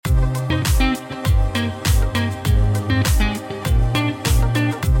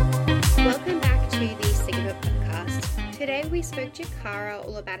you Cara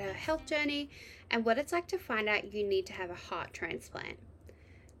all about her health journey and what it's like to find out you need to have a heart transplant.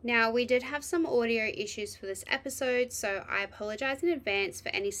 Now, we did have some audio issues for this episode, so I apologize in advance for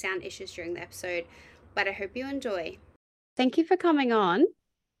any sound issues during the episode, but I hope you enjoy. Thank you for coming on.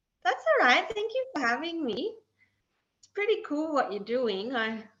 That's all right. Thank you for having me. It's pretty cool what you're doing.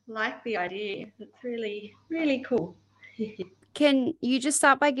 I like the idea. It's really, really cool. Can you just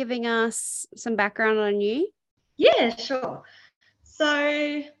start by giving us some background on you? Yeah, sure.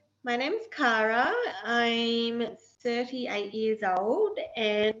 So my name's Cara. I'm 38 years old,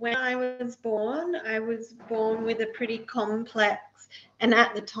 and when I was born with a pretty complex, and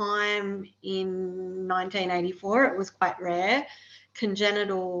at the time in 1984, it was quite rare,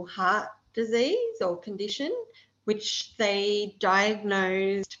 congenital heart disease or condition, which they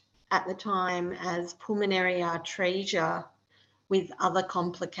diagnosed at the time as pulmonary atresia with other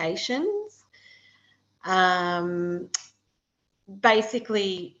complications.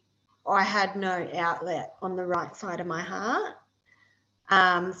 Basically, I had no outlet on the right side of my heart.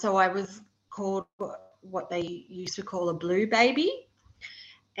 So I was called what they used to call a blue baby.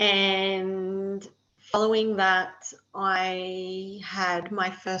 And following that, I had my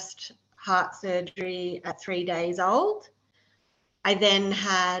first heart surgery at 3 days old. I then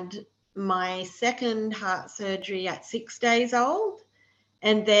had my second heart surgery at 6 days old.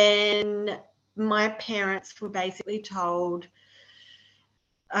 And then my parents were basically told,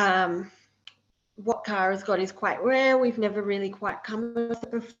 what Cara's got is quite rare. We've never really quite come across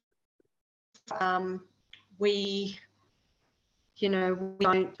it before. We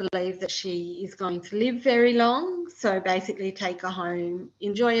don't believe that she is going to live very long. So basically take her home,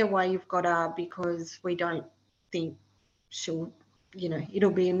 enjoy her while you've got her, because we don't think she'll,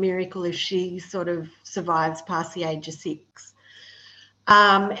 it'll be a miracle if she sort of survives past the age of 6.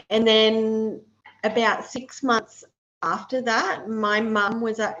 And then about 6 months after that, my mum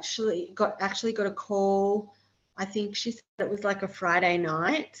was actually got a call. I think she said it was like a Friday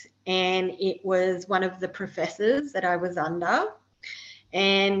night, and it was one of the professors that I was under.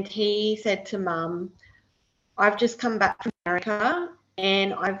 And he said to Mum, I've just come back from America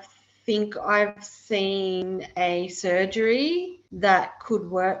and I think I've seen a surgery that could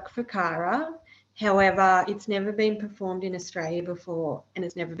work for Cara. However, it's never been performed in Australia before, and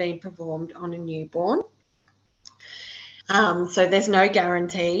it's never been performed on a newborn. So there's no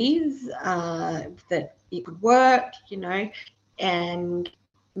guarantees that it could work, And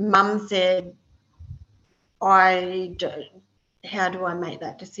Mum said, how do I make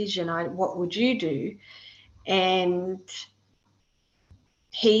that decision? What would you do? And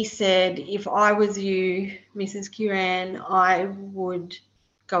he said, if I was you, Mrs. Curan, I would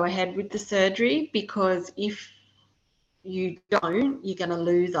go ahead with the surgery, because if you don't, you're going to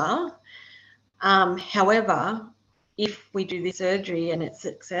lose her. However, if we do this surgery and it's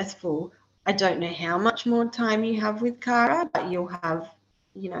successful, I don't know how much more time you have with Cara, but you'll have,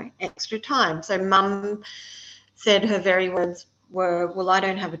 extra time. So Mum said her very words were, well, I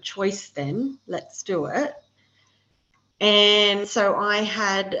don't have a choice then, let's do it. And so I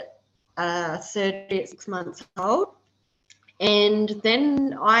had surgery at 6 months old, and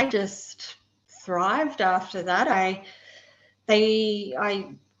then I just thrived after that.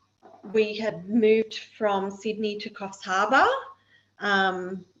 We had moved from Sydney to Coffs Harbour,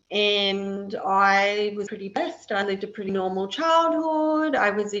 and I was pretty blessed. I lived a pretty normal childhood. I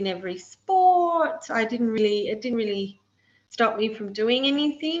was in every sport. It didn't really stop me from doing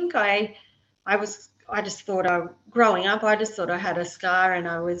anything. Growing up, I just thought I had a scar and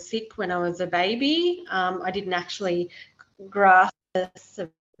I was sick when I was a baby. I didn't actually grasp the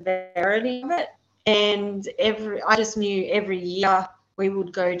severity of it. And I just knew every year we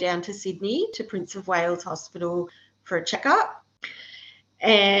would go down to Sydney to Prince of Wales Hospital for a checkup.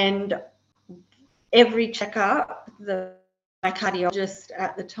 And every checkup, my cardiologist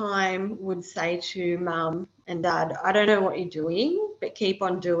at the time would say to Mum and Dad, I don't know what you're doing, but keep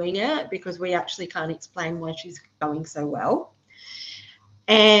on doing it, because we actually can't explain why she's going so well.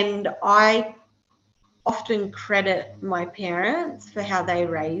 And I often credit my parents for how they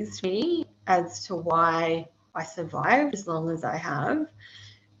raised me as to why I survived as long as I have,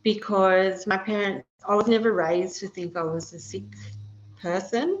 because I was never raised to think I was a sick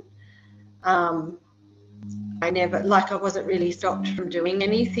person. I wasn't really stopped from doing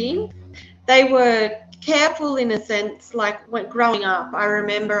anything. They were careful in a sense, like when growing up, I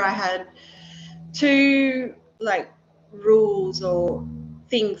remember I had 2 rules or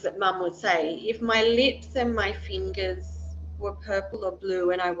things that Mum would say. If my lips and my fingers were purple or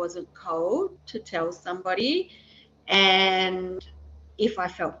blue and I wasn't cold, to tell somebody, and if I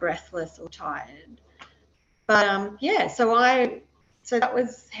felt breathless or tired. But so I So that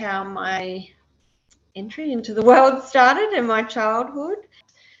was how my entry into the world started and my childhood.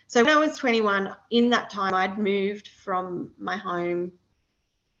 So when I was 21, in that time, I'd moved from my home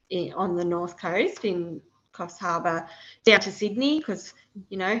on the north coast in Coffs Harbour down to Sydney because,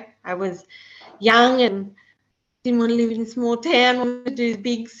 you know, I was young and didn't want to live in a small town, wanted to do the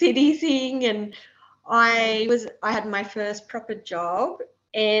big city thing. And I had my first proper job,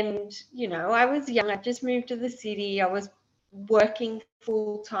 and, you know, I was young. I just moved to the city. I was working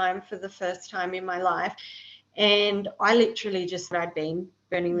full time for the first time in my life. And I literally just thought I'd been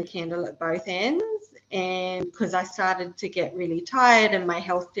burning the candle at both ends. And because I started to get really tired and my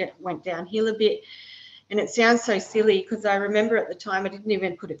health went downhill a bit. And it sounds so silly because I remember at the time I didn't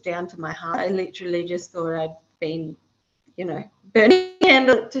even put it down to my heart. I literally just thought I'd been, you know, burning the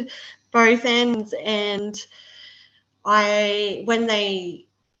candle to both ends. And when they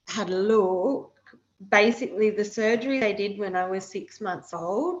had a look, basically the surgery they did when I was 6 months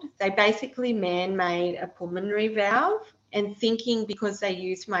old, they basically man-made a pulmonary valve, and thinking because they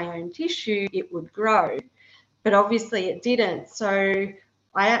used my own tissue, it would grow. But obviously it didn't. So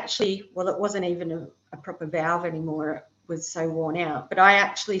I actually, well, it wasn't even a proper valve anymore. It was so worn out. But I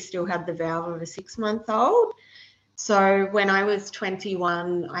actually still had the valve of a 6-month-old. So when I was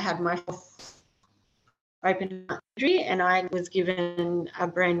 21, I had my fourth open heart surgery and I was given a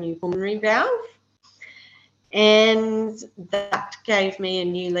brand new pulmonary valve. And that gave me a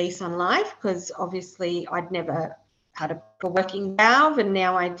new lease on life because obviously I'd never had a working valve, and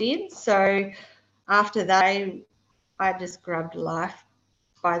now I did. So after that, I just grabbed life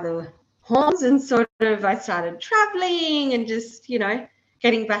by the horns and sort of I started traveling and just, you know,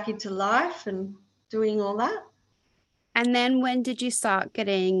 getting back into life and doing all that. And then when did you start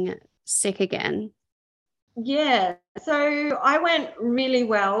getting sick again? Yeah, so I went really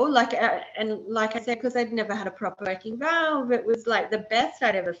well, and like I said, because I'd never had a proper working valve, it was like the best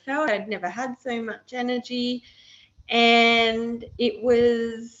I'd ever felt. I'd never had so much energy, and it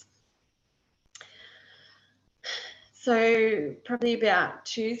was so probably about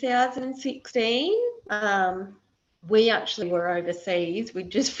 2016. We actually were overseas. We'd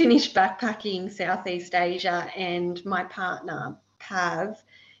just finished backpacking Southeast Asia, and my partner, Pav,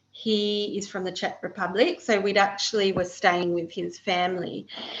 he is from the Czech Republic. So we'd actually were staying with his family.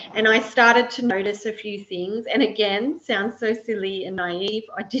 And I started to notice a few things. And again, sounds so silly and naive.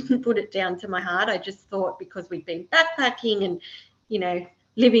 I didn't put it down to my heart. I just thought because we'd been backpacking and, you know,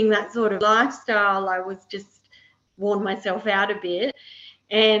 living that sort of lifestyle, I was just worn myself out a bit.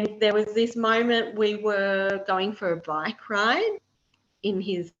 And there was this moment we were going for a bike ride in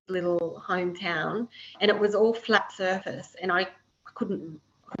his little hometown, and it was all flat surface, and I couldn't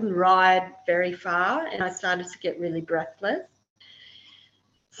ride very far, and I started to get really breathless.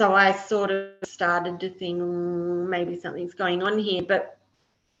 So I sort of started to think maybe something's going on here, but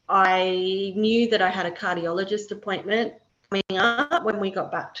I knew that I had a cardiologist appointment coming up when we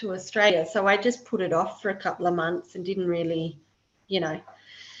got back to Australia. So I just put it off for a couple of months and didn't really, you know,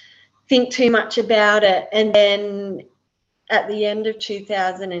 think too much about it. And then at the end of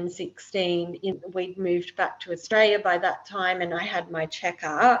 2016, we'd moved back to Australia by that time, and I had my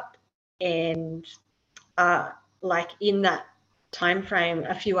checkup, and like in that time frame,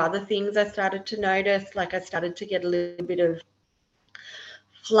 a few other things I started to notice. Like I started to get a little bit of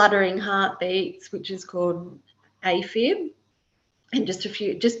fluttering heartbeats, which is called AFib, and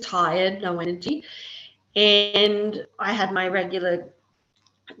just tired, no energy. And I had my regular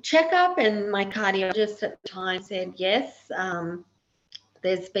checkup, and my cardiologist at the time said, yes,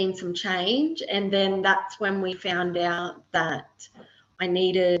 there's been some change. And then that's when we found out that I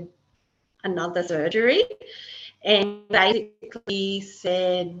needed another surgery, and basically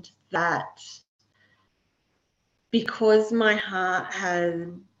said that because my heart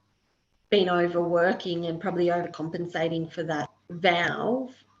had been overworking and probably overcompensating for that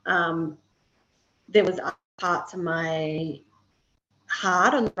valve, there was other parts of my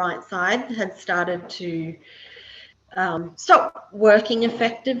heart on the right side had started to stop working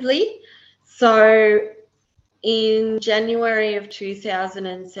effectively. So in January of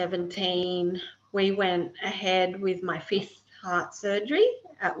 2017, we went ahead with my 5th heart surgery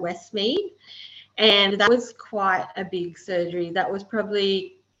at Westmead, and that was quite a big surgery. That was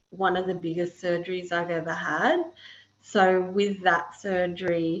probably one of the biggest surgeries I've ever had. So with that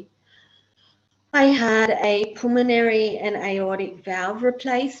surgery, I had a pulmonary and aortic valve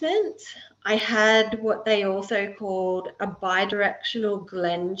replacement. I had what they also called a bidirectional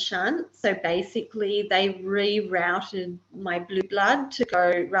Glenn shunt. So basically they rerouted my blue blood to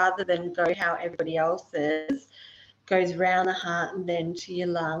go, rather than go how everybody else's goes round the heart and then to your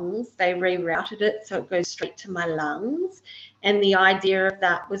lungs, they rerouted it so it goes straight to my lungs. And the idea of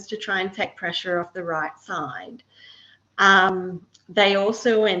that was to try and take pressure off the right side. They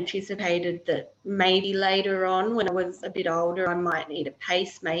also anticipated that maybe later on, when I was a bit older, I might need a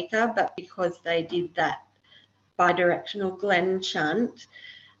pacemaker, but because they did that bidirectional Glenn shunt,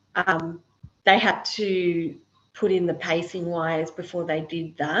 they had to put in the pacing wires before they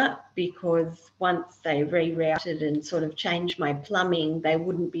did that, because once they rerouted and sort of changed my plumbing, they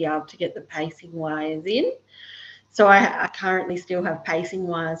wouldn't be able to get the pacing wires in. So I currently still have pacing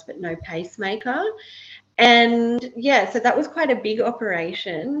wires, but no pacemaker. And yeah, so that was quite a big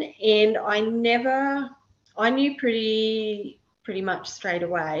operation. And I knew pretty much straight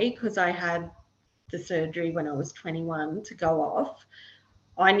away, because I had the surgery when I was 21 to go off.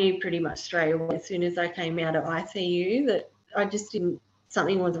 I knew pretty much straight away as soon as I came out of ICU that I just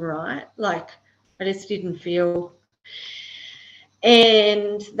something wasn't right. Like, I just didn't feel.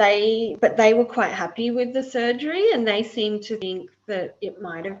 And they were quite happy with the surgery, and they seemed to think that it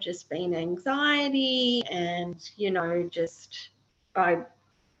might have just been anxiety, and it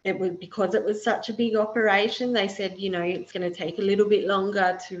was because it was such a big operation. They said, it's going to take a little bit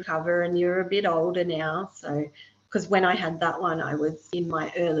longer to recover, and you're a bit older now. So, because when I had that one, I was in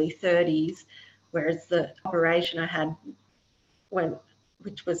my early 30s, whereas the operation I had,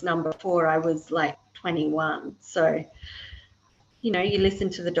 which was number 4, I was like 21. So, you listen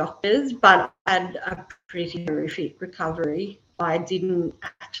to the doctors, but I had a pretty horrific recovery. I didn't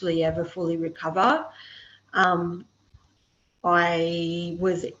actually ever fully recover. I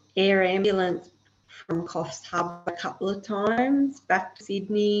was air ambulance from Coffs Harbour a couple of times back to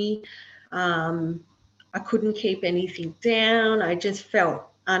Sydney. I couldn't keep anything down. I just felt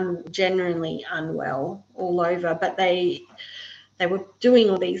genuinely unwell all over. But they were doing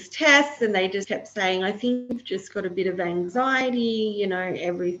all these tests, and they just kept saying, I think you've just got a bit of anxiety,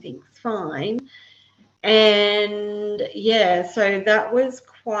 everything's fine. And yeah, so that was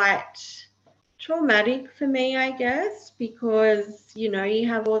quite traumatic for me, I guess, because, you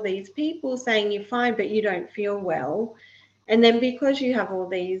have all these people saying you're fine, but you don't feel well. And then because you have all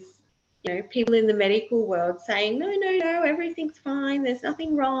these, people in the medical world saying, no, everything's fine, there's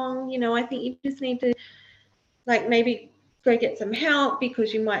nothing wrong, I think you just need to, like, maybe go get some help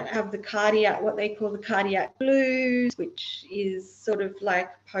because you might have what they call the cardiac blues, which is sort of like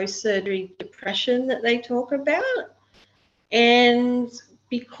post-surgery depression that they talk about. And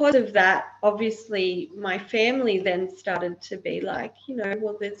because of that, obviously, my family then started to be like,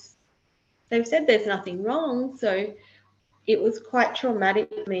 well, they've said there's nothing wrong. So it was quite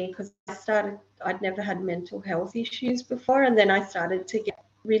traumatic for me, because I'd never had mental health issues before. And then I started to get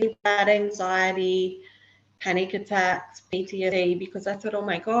really bad anxiety, panic attacks, PTSD, because I thought, oh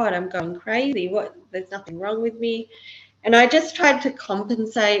my God, I'm going crazy. There's nothing wrong with me. And I just tried to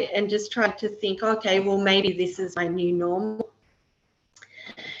compensate and just tried to think, okay, well, maybe this is my new normal.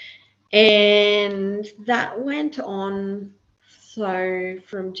 And that went on, so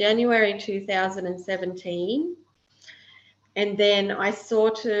from January 2017, and then I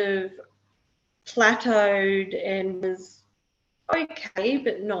sort of plateaued and was okay,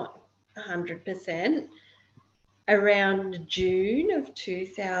 but not 100%, around June of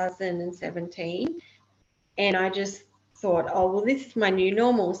 2017. And I just thought, oh, well, this is my new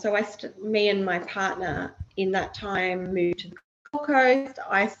normal. So me and my partner in that time moved to the Gold Coast.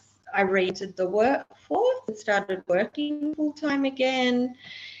 I re-entered the workforce and started working full-time again.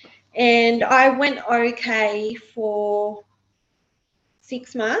 And I went okay for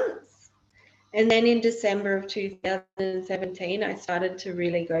 6 months. And then in December of 2017, I started to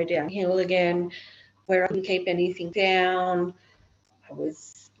really go downhill again, where I couldn't keep anything down. I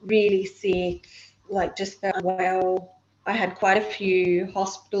was really sick, like just felt unwell. I had quite a few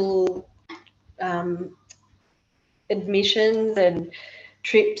hospital admissions and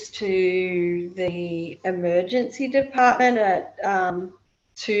trips to the emergency department at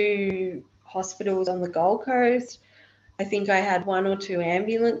 2 hospitals on the Gold Coast. I think I had 1 or 2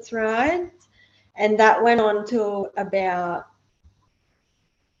 ambulance rides, and that went on till about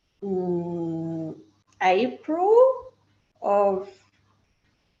April of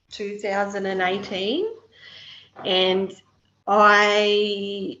 2018. And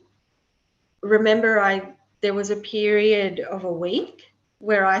I remember there was a period of a week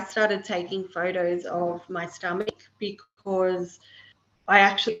where I started taking photos of my stomach, because I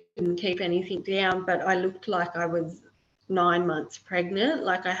actually didn't keep anything down, but I looked like I was 9 months pregnant,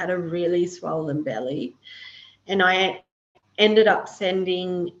 like I had a really swollen belly. And I ended up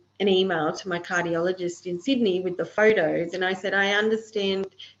sending an email to my cardiologist in Sydney with the photos, and I said, I understand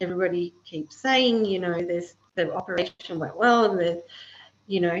everybody keeps saying, the operation went well and there's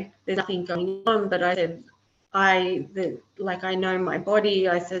nothing going on, but I said, I know my body.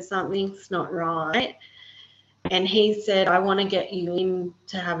 I said something's not right. And he said, I want to get you in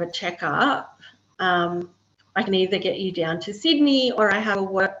to have a checkup. I can either get you down to Sydney, or I have a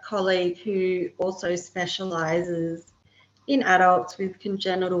work colleague who also specialises in adults with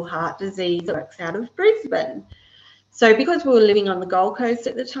congenital heart disease that works out of Brisbane. So because we were living on the Gold Coast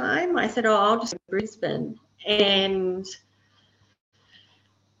at the time, I said, I'll just go to Brisbane. And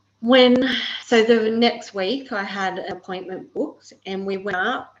so the next week I had an appointment booked, and we went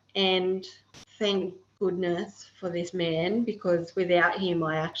up, and thank goodness for this man, because without him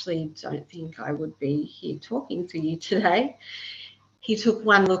I actually don't think I would be here talking to you today. He took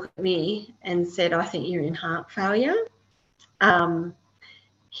one look at me and said, I think you're in heart failure.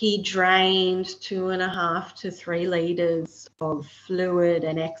 He drained 2.5 to 3 litres of fluid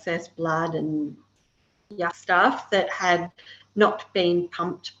and excess blood and yuck stuff that had not been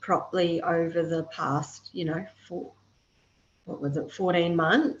pumped properly over the past, 14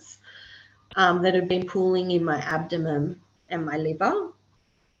 months, that had been pooling in my abdomen and my liver.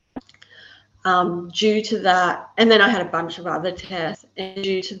 Due to that, and then I had a bunch of other tests, and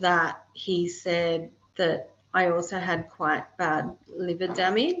due to that, he said that I also had quite bad liver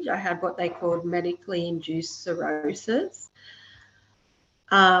damage. I had what they called medically induced cirrhosis.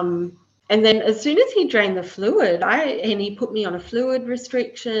 And then as soon as he drained the fluid, and he put me on a fluid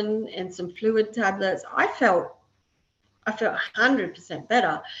restriction and some fluid tablets, I felt 100%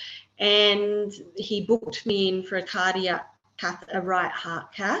 better. And he booked me in for a cardiac cath, a right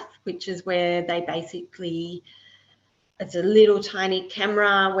heart cath, which is where they basically, it's a little tiny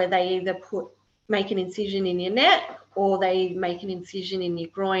camera where they either make an incision in your neck, or they make an incision in your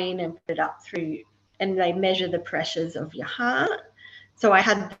groin and put it up through, and they measure the pressures of your heart. So I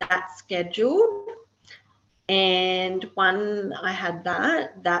had that scheduled, and when I had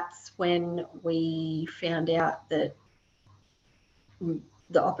that, that's when we found out that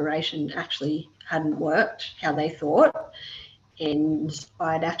the operation actually hadn't worked how they thought, and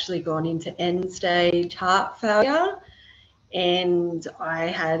I'd actually gone into end-stage heart failure, and I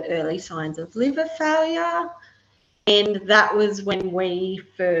had early signs of liver failure, and that was when we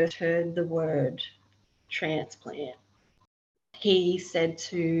first heard the word transplant. He said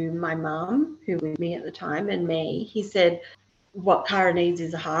to my mum, who was with me at the time, and me, he said, what Cara needs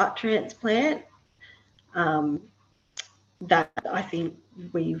is a heart transplant. That I think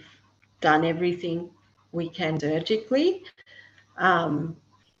we've done everything we can surgically.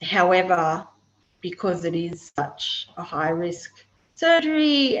 However, because it is such a high risk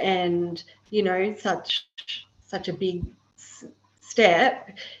surgery, and such a big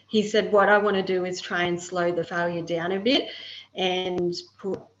step, he said, what I want to do is try and slow the failure down a bit, and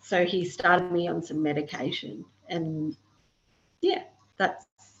so he started me on some medication, and yeah, that's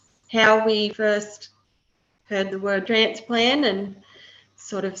how we first heard the word transplant and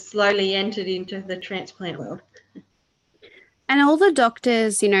sort of slowly entered into the transplant world. And all the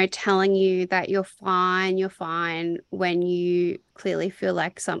doctors, telling you that you're fine when you clearly feel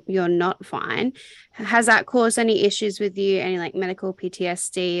like you're not fine. Has that caused any issues with you, any like medical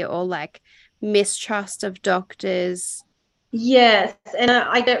PTSD or like mistrust of doctors? Yes, and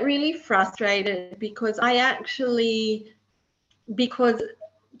I get really frustrated because the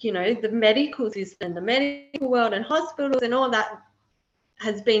medical system, the medical world and hospitals and all that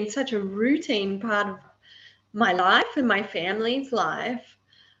has been such a routine part of my life and my family's life.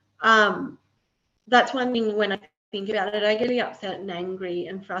 That's one thing when I think about it, I get really upset and angry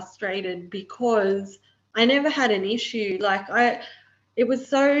and frustrated because I never had an issue. It was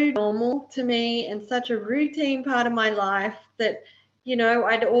so normal to me and such a routine part of my life that,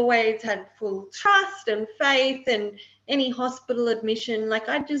 I'd always had full trust and faith, and any hospital admission,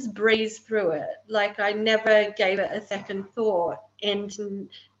 I just breezed through it. I never gave it a second thought. And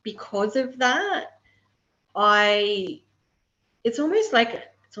because of that, it's almost like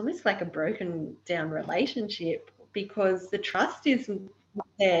a broken down relationship because the trust isn't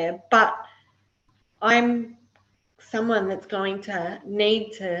there. But I'm someone that's going to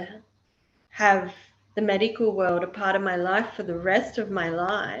need to have the medical world a part of my life for the rest of my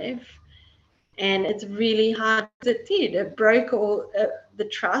life, and it's really hard. It broke the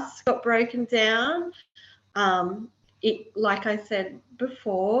trust got broken down. Like I said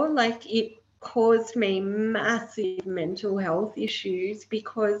before, it caused me massive mental health issues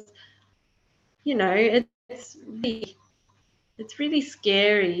because it's really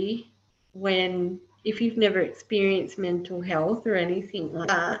scary if you've never experienced mental health or anything like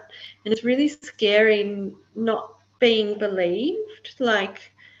that, and it's really scary not being believed,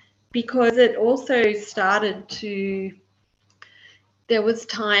 because it also started to there was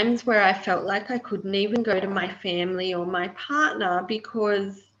times where I felt like I couldn't even go to my family or my partner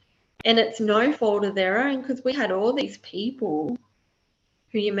because, and it's no fault of their own, because we had all these people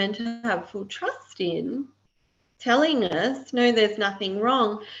who you're meant to have full trust in telling us, no, there's nothing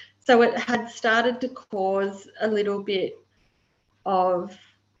wrong. So it had started to cause a little bit of,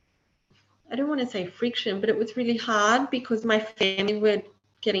 I don't want to say friction, but it was really hard because my family were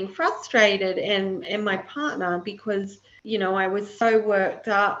getting frustrated and my partner, because, you know, I was so worked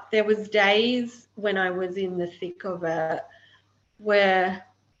up. There was days when I was in the thick of it where,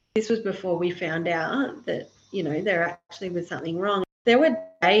 this was before we found out that, you know, there actually was something wrong. There were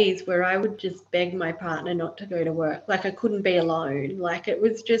days where I would just beg my partner not to go to work. Like, I couldn't be alone. Like, it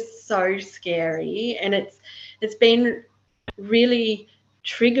was just so scary. And it's been really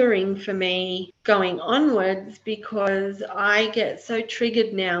triggering for me going onwards, because I get so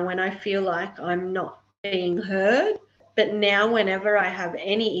triggered now when I feel like I'm not being heard. But now whenever I have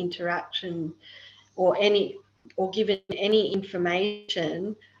any interaction or given any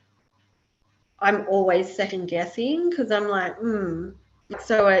information, I'm always second guessing, because I'm like,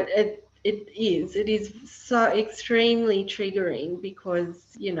 So it is so extremely triggering, because,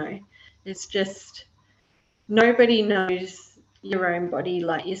 you know, it's just, nobody knows your own body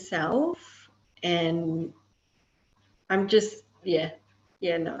like yourself. And I'm just, no,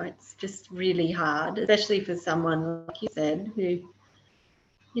 it's just really hard, especially for someone, like you said, who,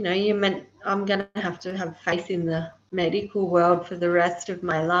 you know, I'm going to have faith in the medical world for the rest of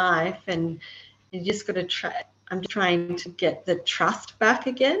my life. And you just got to try. I'm trying to get the trust back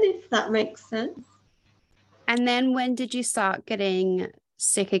again, if that makes sense. And then when did you start getting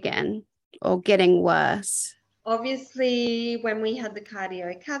sick again or getting worse? Obviously, when we had the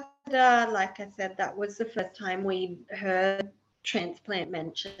cardio catheter, like I said, that was the first time we heard transplant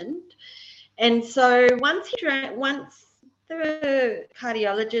mentioned. And so once the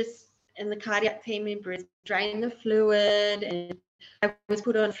cardiologist and the cardiac team in Brisbane drained the fluid, and I was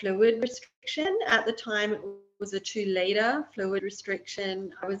put on fluid restriction. At the time, it was a 2-liter fluid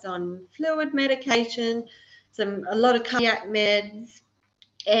restriction. I was on fluid medication, a lot of cardiac meds,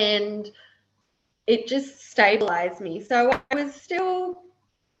 and it just stabilized me. So I was still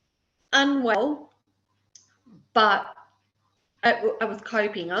unwell, but I was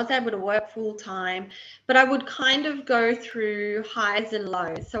coping. I was able to work full time, but I would kind of go through highs and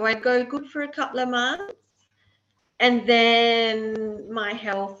lows. So I'd go good for a couple of months, and then my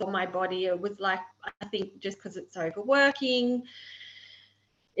health or my body, it was like, I think just because it's overworking,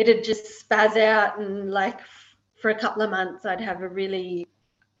 it'd just spaz out, and like for a couple of months I'd have a really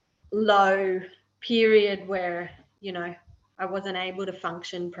low period where, you know, I wasn't able to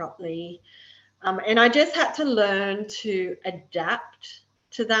function properly. And I just had to learn to adapt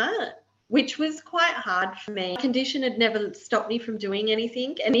to that, which was quite hard for me. My condition had never stopped me from doing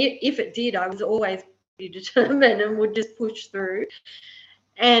anything. And if it did, I was always determined and would just push through.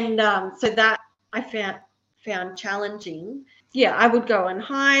 And so that I found challenging. Yeah, I would go on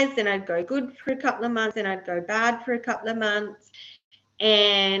highs, then I'd go good for a couple of months, then I'd go bad for a couple of months.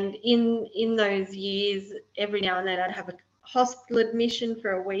 And in those years, every now and then I'd have a hospital admission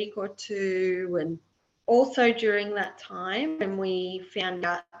for a week or two. And also during that time when we found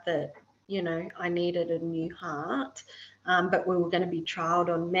out that, you know, I needed a new heart, but we were going to be trialed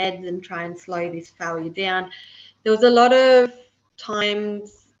on meds and try and slow this failure down, there was a lot of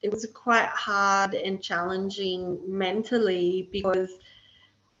times it was quite hard and challenging mentally, because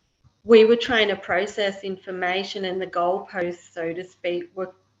we were trying to process information, and the goalposts, so to speak,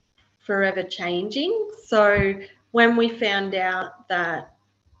 were forever changing. So when we found out that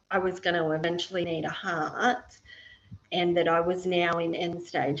I was going to eventually need a heart, and that I was now in end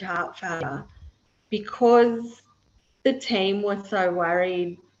stage heart failure, because the team was so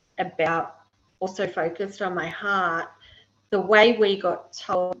worried about, also focused on my heart, the way we got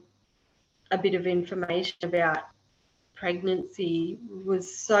told a bit of information about pregnancy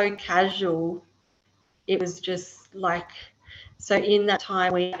was so casual. It was just like, so in that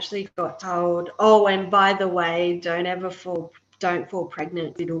time we actually got told, oh, and by the way, don't fall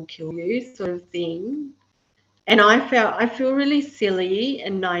pregnant, it'll kill you, sort of thing. And I feel really silly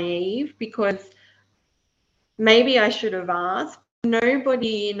and naive, because maybe I should have asked.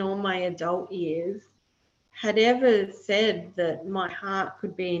 Nobody in all my adult years had ever said that my heart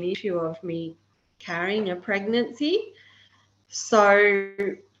could be an issue of me carrying a pregnancy. So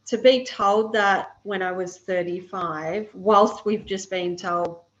to be told that when I was 35, whilst we've just been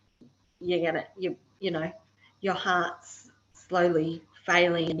told you know, your heart's slowly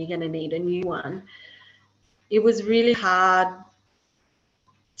failing and you're going to need a new one, it was really hard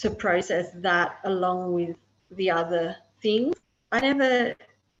to process that, along with the other things.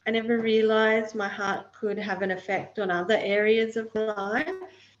 I never realized my heart could have an effect on other areas of life,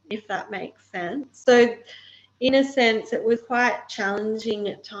 if that makes sense. So in a sense, it was quite challenging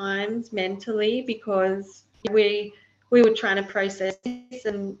at times mentally, because we were trying to process this,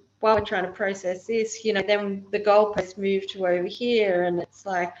 and while we're trying to process this, then the goalpost moved to over here, and it's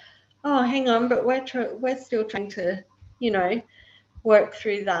like, oh, hang on, but we're still trying to, work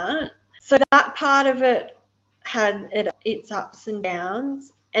through that. So that part of it had its ups and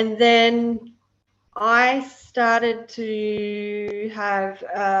downs, and then I started to have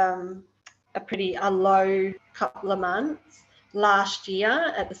a low couple of months last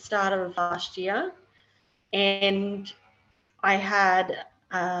year, at the start of last year, and I had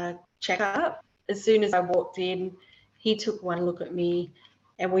a checkup. As soon as I walked in, he took one look at me,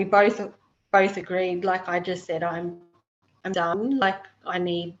 and we both agreed, like I just said, I'm done. Like I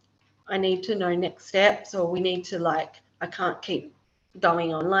need to know next steps, or we need to, like, I can't keep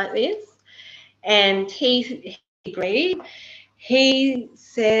going on like this. And he agreed. He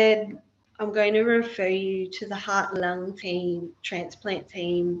said, I'm going to refer you to the heart and lung team, transplant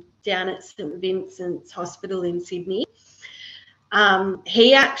team down at St Vincent's Hospital in Sydney.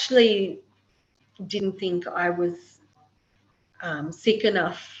 He actually didn't think I was sick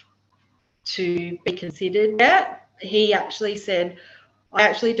enough to be considered yet. He actually said, I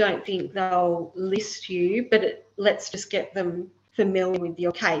actually don't think they'll list you, but let's just get them familiar with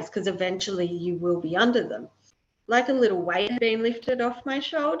your case, because eventually you will be under them. Like a little weight had been lifted off my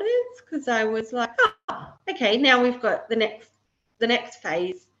shoulders, because I was like, oh, okay, now we've got the next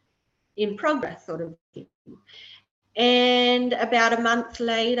phase in progress, sort of thing. And about a month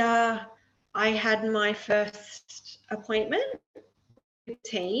later, I had my first appointment with the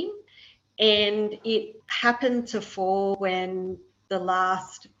team, and it happened to fall when the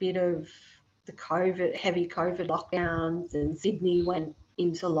last bit of the heavy COVID lockdowns, and Sydney went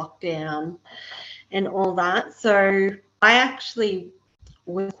into lockdown and all that. So I actually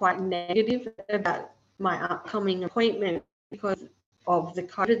was quite negative about my upcoming appointment because of the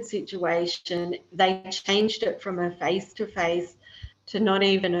COVID situation. They changed it from a face-to-face to not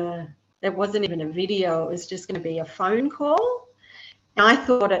even there wasn't even a video. It was just going to be a phone call. And I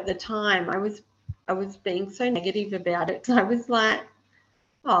thought at the time I was being so negative about it. I was like,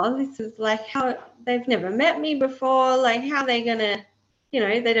 oh, this is like how they've never met me before. Like, how are they going to,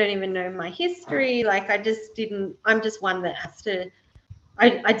 they don't even know my history. Like, I'm just one that has to,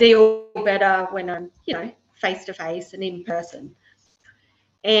 I deal better when I'm, face to face and in person.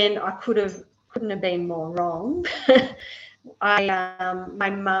 And I couldn't have been more wrong. My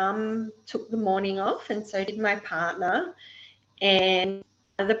mum took the morning off, and so did my partner. And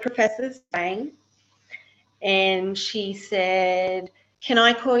the professor's rang, and she said, can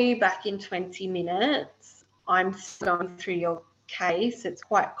I call you back in 20 minutes? I'm still going through your case. It's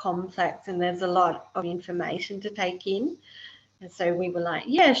quite complex and there's a lot of information to take in. And so we were like,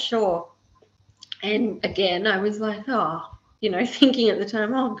 yeah, sure. And again, I was like, thinking at the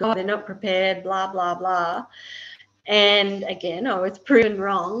time, oh God, they're not prepared, blah, blah, blah. And again, I was proven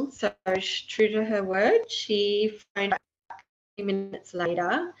wrong. So true to her word, she phoned back minutes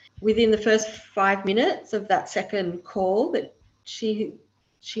later. Within the first 5 minutes of that second call that she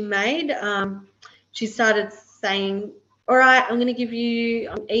made, she started saying, all right, I'm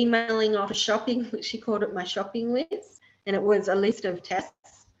emailing off a shopping, she called it my shopping list, and it was a list of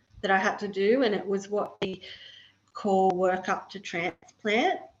tests that I had to do, and it was what we call work up to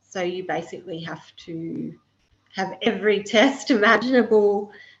transplant. So you basically have to have every test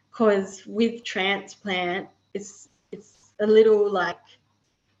imaginable, because with transplant, it's a little like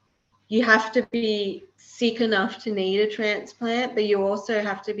you have to be sick enough to need a transplant, but you also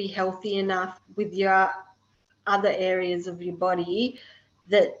have to be healthy enough with your other areas of your body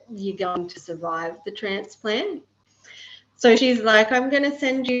that you're going to survive the transplant. So she's like, I'm going to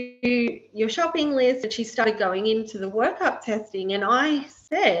send you your shopping list. And she started going into the workup testing. And I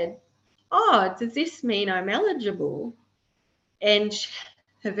said, oh, does this mean I'm eligible? And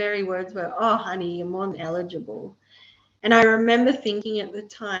her very words were, oh, honey, you're more than eligible. And I remember thinking at the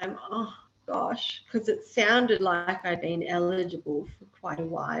time, oh, gosh, because it sounded like I'd been eligible for quite a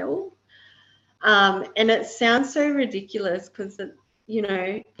while. And it sounds so ridiculous because,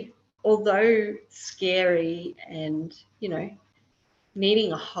 although scary and,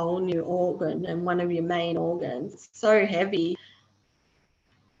 needing a whole new organ and one of your main organs, so heavy.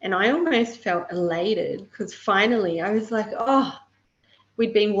 And I almost felt elated because finally I was like, oh,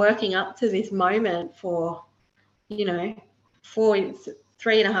 we'd been working up to this moment for,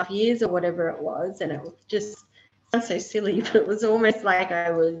 3.5 years or whatever it was. And it was just, sounds so silly, but it was almost like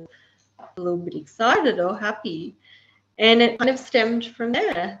I was a little bit excited or happy. And it kind of stemmed from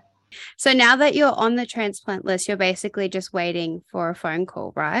there. So now that you're on the transplant list, you're basically just waiting for a phone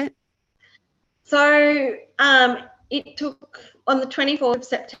call, right? So it took, on the 24th of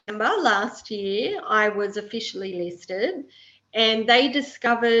September last year, I was officially listed, and they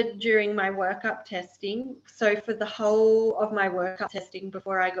discovered during my workup testing, so for the whole of my workup testing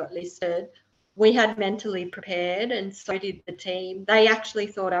before I got listed, we had mentally prepared, and so did the team. They actually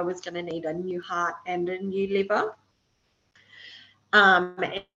thought I was going to need a new heart and a new liver.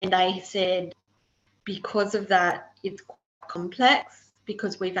 And they said because of that, it's quite complex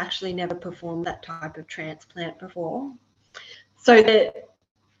because we've actually never performed that type of transplant before. So that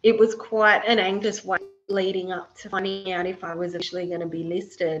it was quite an anxious wait leading up to finding out if I was actually going to be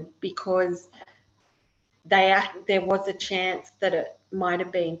listed, because there was a chance that it might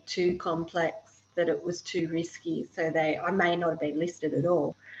have been too complex, that it was too risky, so I may not have been listed at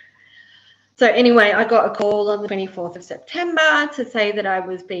all. So anyway, I got a call on the 24th of September to say that I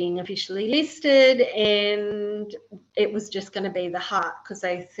was being officially listed, and it was just going to be the heart, because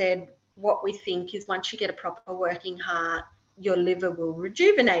they said what we think is once you get a proper working heart, your liver will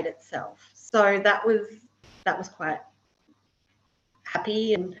rejuvenate itself. So that was quite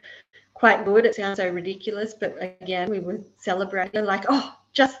happy and quite good. It sounds so ridiculous, but again, we were celebrating like, oh,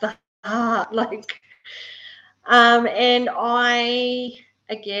 just the heart, like. And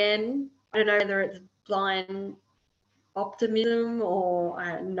again, I don't know whether it's blind optimism or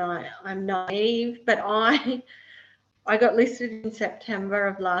I'm naive, but I got listed in September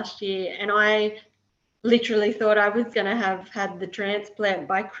of last year, and I literally thought I was going to have had the transplant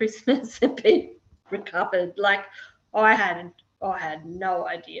by Christmas and been recovered. Like I had no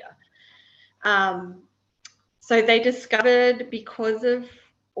idea. So they discovered, because of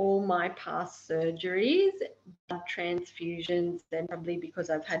all my past surgeries, blood transfusions, and probably because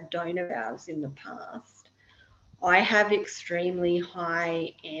I've had donor valves in the past, I have extremely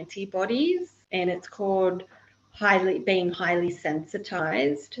high antibodies, and it's called being highly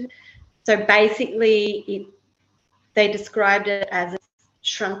sensitized. So basically, they described it as it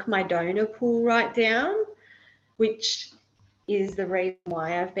shrunk my donor pool right down, which is the reason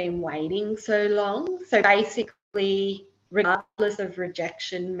why I've been waiting so long. So basically, regardless of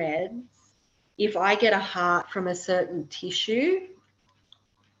rejection meds, if I get a heart from a certain tissue,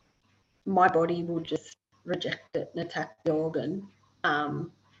 my body will just reject it and attack the organ.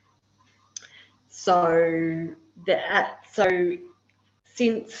 So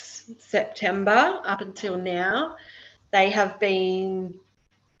since September up until now, they have been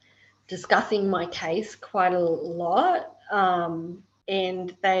discussing my case quite a lot,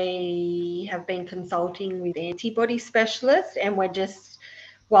 and they have been consulting with antibody specialists, and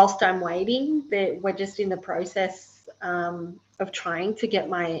whilst I'm waiting, we're just in the process of trying to get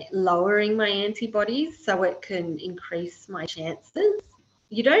lowering my antibodies so it can increase my chances.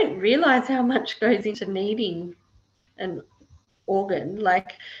 You don't realise how much goes into needing an organ.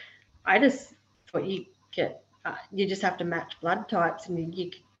 Like, I just thought you just have to match blood types and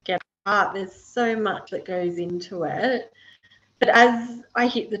you get a heart. There's so much that goes into it. But as I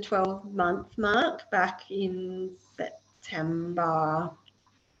hit the 12-month mark back in September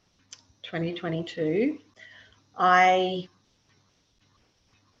 2022, I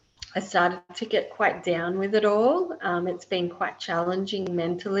started to get quite down with it all. It's been quite challenging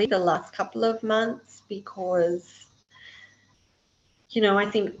mentally the last couple of months because, I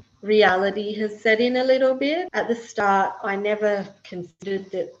think reality has set in a little bit. At the start, I never considered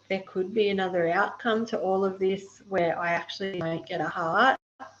that there could be another outcome to all of this where I actually don't get a heart.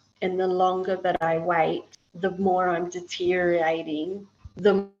 And the longer that I wait, the more I'm deteriorating,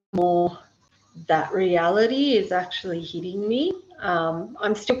 the more that reality is actually hitting me.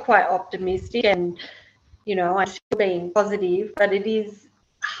 I'm still quite optimistic and, I'm still being positive, but it is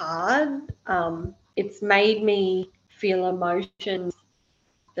hard. It's made me feel emotions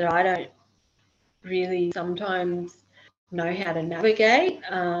that I don't really sometimes know how to navigate,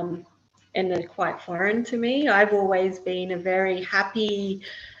 and they're quite foreign to me. I've always been a very happy,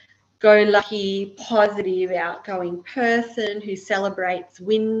 go lucky, positive, outgoing person who celebrates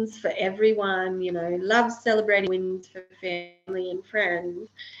wins for everyone, loves celebrating wins for family and friends.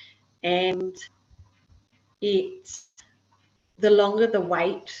 And the longer the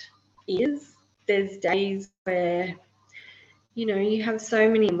wait is, there's days where, you have so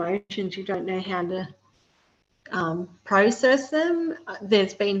many emotions, you don't know how to process them.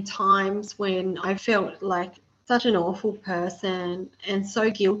 There's been times when I felt like such an awful person and so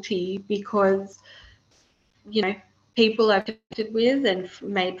guilty because, people I've connected with and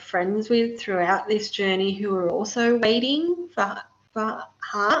made friends with throughout this journey who are also waiting for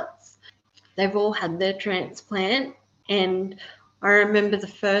hearts, they've all had their transplant, And I remember the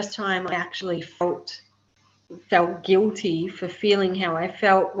first time I actually felt guilty for feeling how I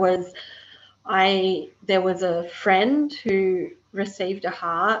felt was there was a friend who received a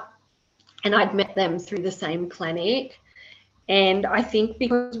heart, and I'd met them through the same clinic. And I think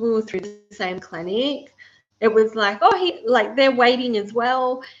because we were through the same clinic, it was like, they're waiting as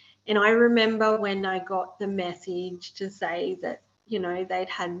well. And I remember when I got the message to say that, they'd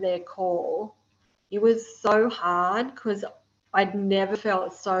had their call, it was so hard because I'd never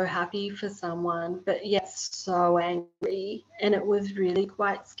felt so happy for someone, but yet so angry. And it was really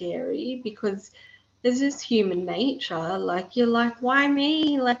quite scary because there's just human nature. Like, you're like, why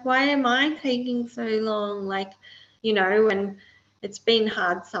me? Like, why am I taking so long? Like, and it's been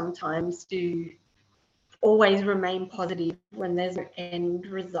hard sometimes to always remain positive when there's an end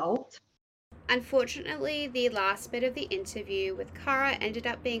result. Unfortunately, the last bit of the interview with Cara ended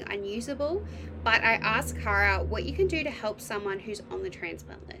up being unusable, but I asked Cara what you can do to help someone who's on the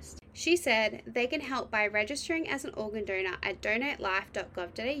transplant list. She said they can help by registering as an organ donor at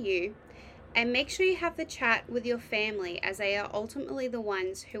donatelife.gov.au, and make sure you have the chat with your family, as they are ultimately the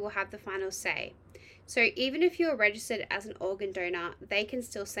ones who will have the final say. So even if you're registered as an organ donor, they can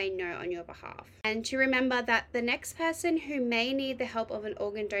still say no on your behalf. And to remember that the next person who may need the help of an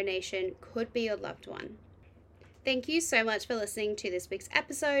organ donation could be your loved one. Thank you so much for listening to this week's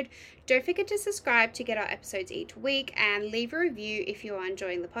episode. Don't forget to subscribe to get our episodes each week, and leave a review if you are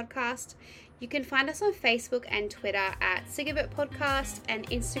enjoying the podcast. You can find us on Facebook and Twitter at Sigavit Podcast, and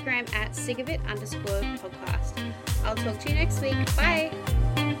Instagram at Sigavit_podcast. I'll talk to you next week. Bye.